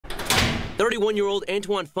31-year-old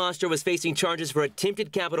Antoine Foster was facing charges for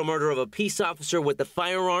attempted capital murder of a peace officer with a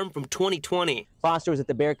firearm from 2020. Foster was at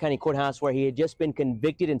the Bexar County Courthouse where he had just been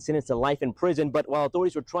convicted and sentenced to life in prison, but while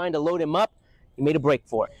authorities were trying to load him up, he made a break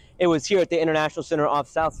for it. It was here at the International Center off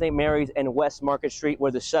South St. Mary's and West Market Street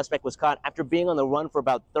where the suspect was caught after being on the run for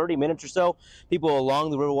about 30 minutes or so. People along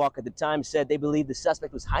the Riverwalk at the time said they believed the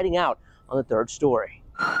suspect was hiding out on the third story.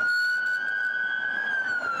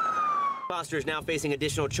 Foster is now facing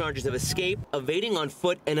additional charges of escape, evading on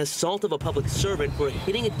foot, and assault of a public servant for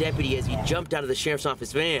hitting a deputy as he jumped out of the sheriff's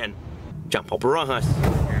office van. John Paul Barajas,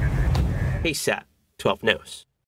 KSAT 12 News.